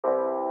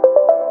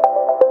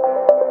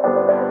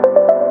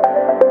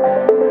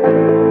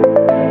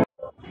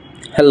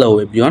Hello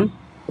everyone,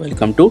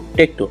 welcome to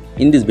Tech Tour.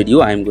 In this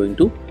video I am going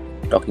to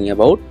talking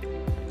about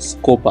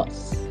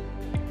Scopus,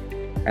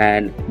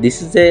 and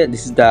this is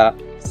the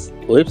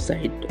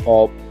website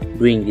of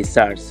doing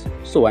research.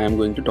 So I am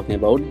going to talking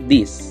about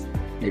this.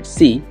 Let's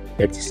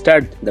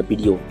start the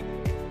video.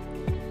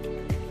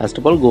 First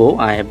of all,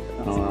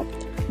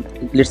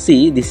 let's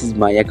see, this is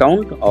my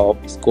account of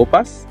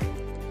Scopus.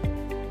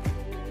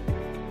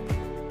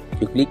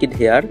 If you click it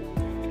here,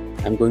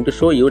 I am going to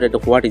show you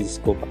that what is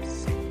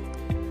Scopus.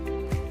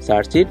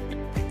 Search it,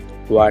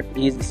 what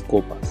is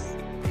Scopus.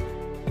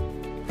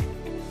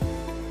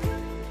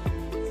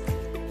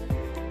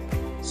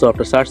 So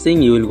after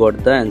searching, you will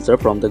get the answer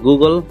from the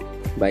Google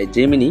by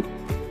Gemini.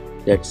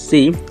 Let's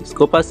see,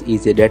 Scopus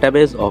is a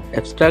database of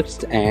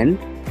abstracts and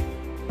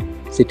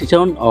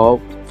citation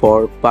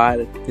for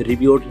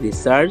peer-reviewed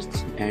research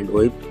and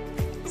web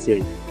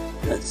series.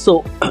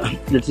 So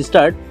let's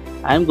start.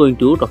 I am going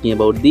to talking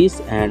about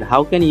this and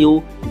how can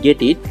you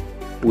get it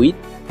with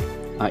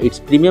its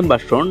premium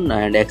version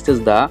and access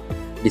the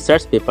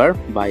research paper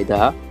by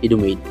the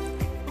email.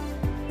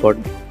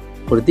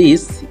 For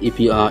this, if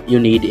you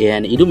need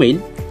an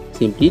email,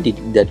 simply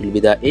that will be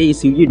the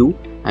ASU.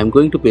 I am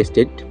going to paste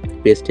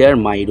here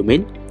my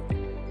email.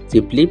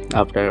 Simply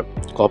after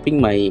copying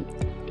my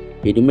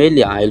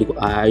email,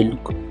 I'll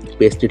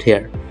paste it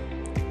here.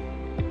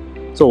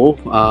 So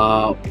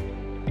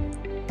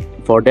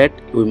for that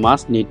we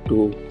must need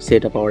to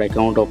set up our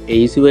account of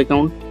ASU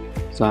account.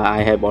 So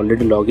I have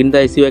already logged in the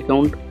ASU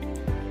account.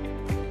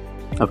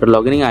 After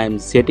logging, I am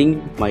setting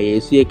my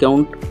ASU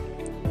account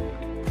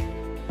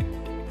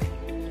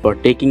for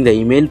taking the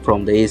email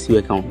from the ASU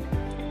account.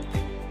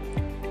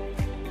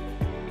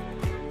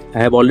 I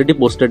have already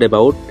posted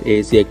about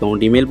ASU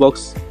account email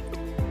box.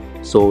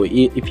 So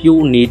if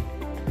you need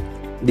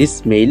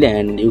this mail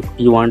and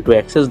you want to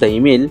access the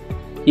email,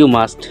 you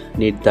must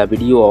need the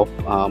video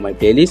of my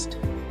playlist.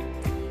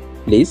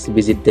 Please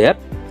visit there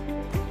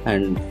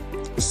and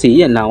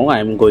see. And now I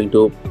am going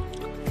to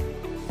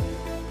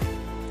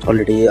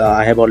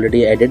I have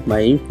already added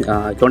my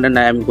account and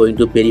I am going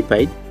to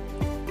verify.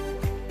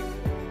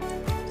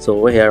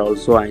 So here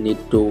also I need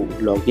to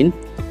log in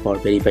for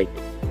verify.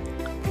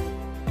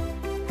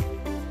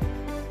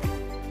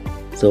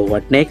 So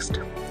what next?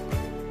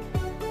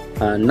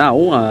 Now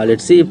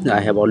let's see.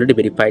 I have already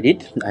verified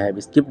it. I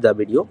have skipped the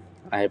video.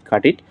 I have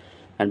cut it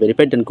and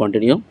verified and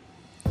continue.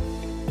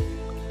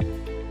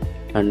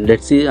 And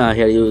let's see,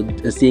 here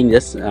you seeing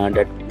this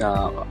that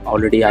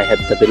already I have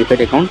the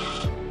verified account.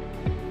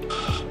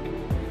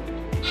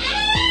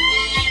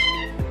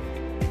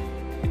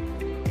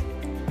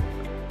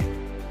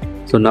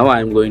 So now I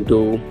am going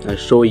to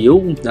show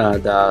you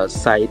the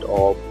site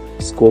of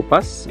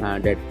Scopus. By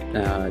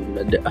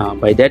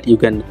that you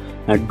can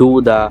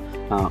do the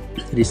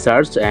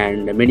research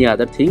and many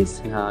other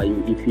things.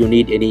 If you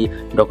need any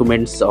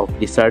documents of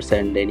research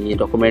and any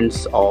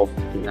documents of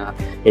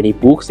any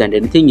books and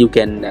anything, you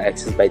can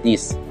access by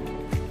this.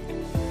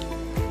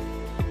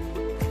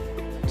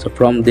 So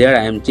from there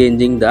I am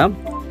changing the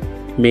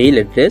mail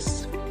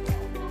address,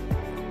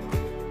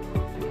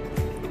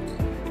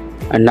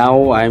 and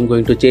now I am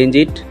going to change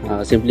it.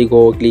 Simply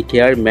go click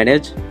here,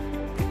 manage,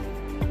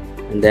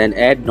 and then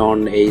add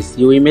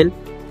non-ASU email.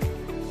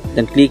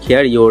 Then click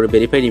here your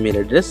verified email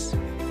address.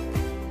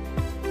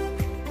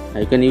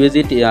 You can use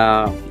it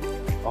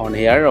on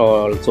here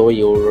or also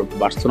your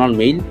personal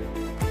mail.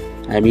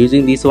 I am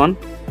using this one.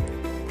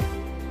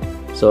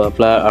 So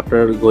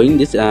after going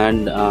this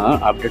and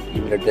update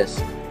email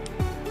address,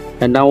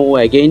 and now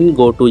again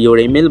go to your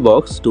email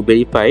box to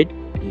verify it.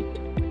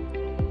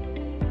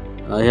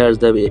 Here's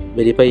the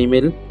verify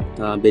email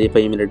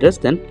address.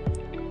 Then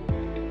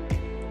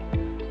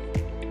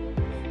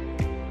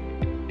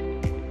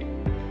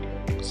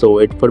so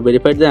wait for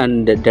verified,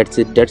 and that's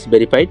it, that's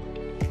verified.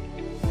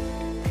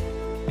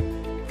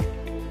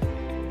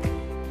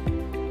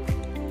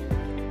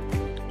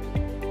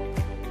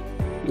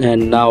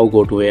 And now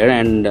go to here,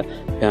 and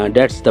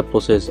that's the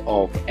process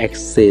of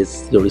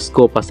access your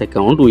Scopus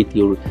account with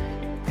your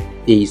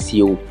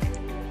ASU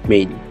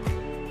mail.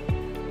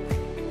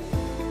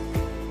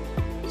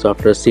 So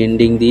after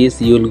sending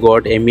this, you will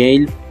got a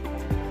mail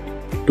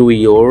to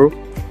your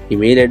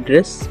email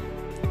address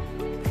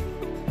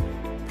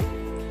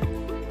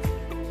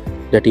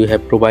that you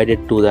have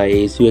provided to the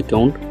ASU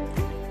account,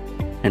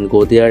 and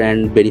go there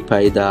and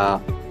verify the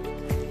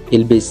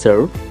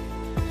Elsevier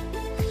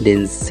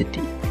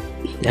density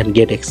and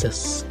get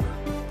access.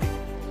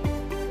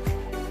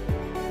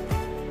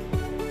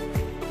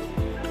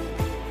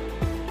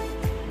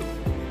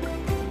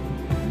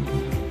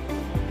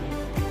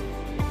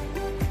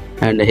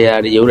 And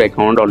here your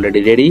account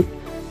already ready,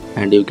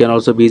 and you can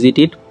also visit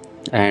it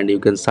and you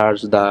can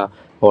search the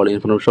all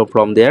information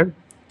from there.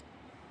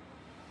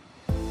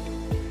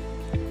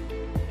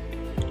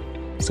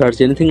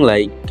 Search anything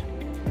like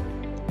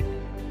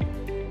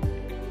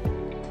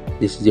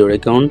this is your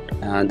account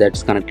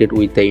that's connected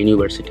with the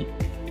university.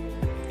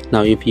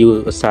 Now if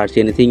you search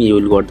anything, you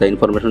will got the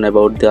information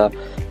about the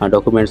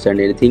documents and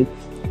anything.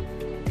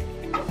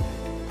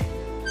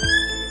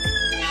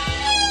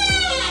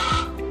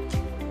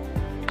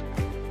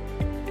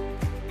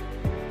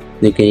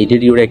 You can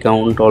edit your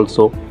account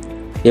also.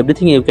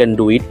 Everything you can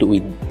do it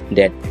with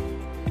that.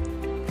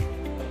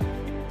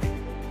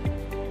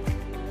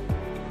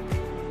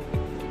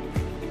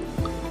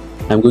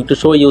 I'm going to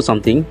show you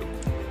something.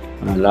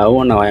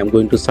 Now I am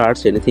going to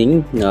search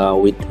anything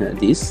with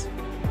this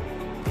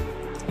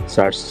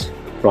search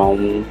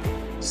from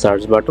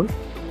search button.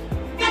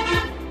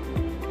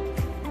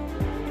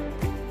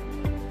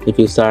 If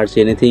you search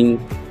anything,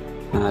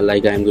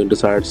 like I am going to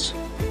search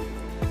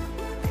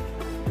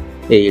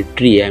a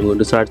tree, I am going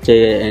to search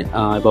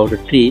about a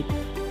tree.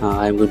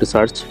 I am going to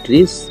search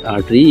trees.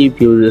 Tree.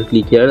 If you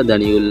click here,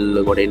 then you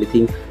will got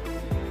anything.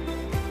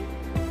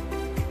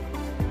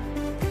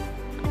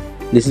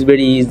 This is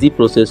very easy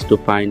process to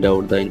find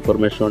out the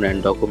information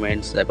and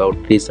documents about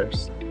research.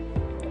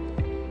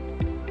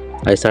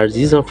 I search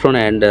this option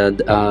and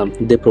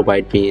they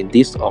provide me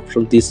this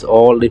option, this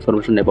all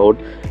information about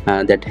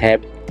that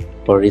have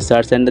for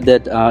research, and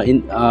that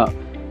in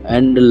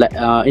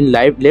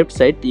left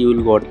side you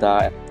will got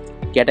the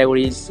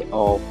categories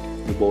of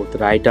both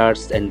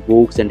writers and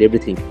books and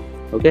everything.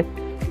 Okay.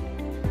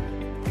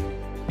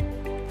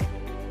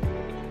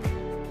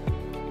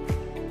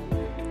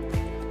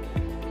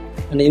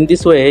 And in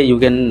this way you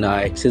can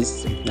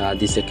access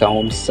these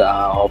accounts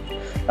of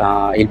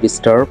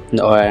Elsevier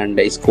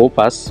and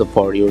Scopus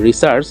for your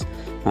research.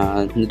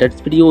 That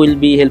video will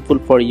be helpful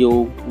for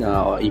you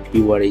if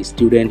you are a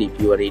student,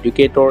 if you are an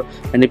educator,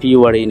 and if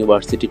you are a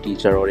university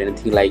teacher or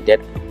anything like that.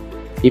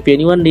 If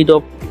anyone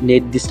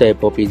need this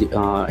type of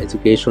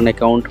education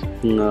account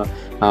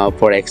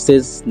for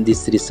access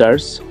this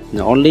research,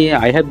 only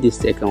I have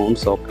this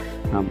accounts of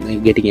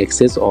getting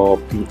access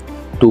of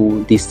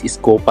to this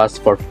Scopus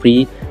for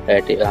free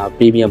at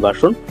premium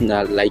version.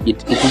 Like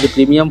it is a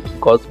premium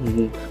because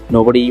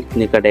nobody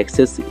can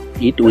access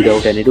it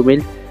without any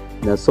domain.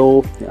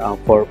 So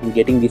for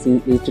getting this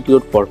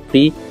institute for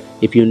free,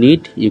 if you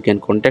need, you can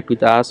contact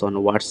with us on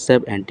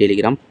WhatsApp and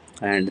Telegram.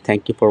 And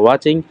thank you for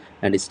watching,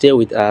 and stay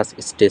with us,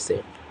 stay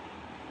safe.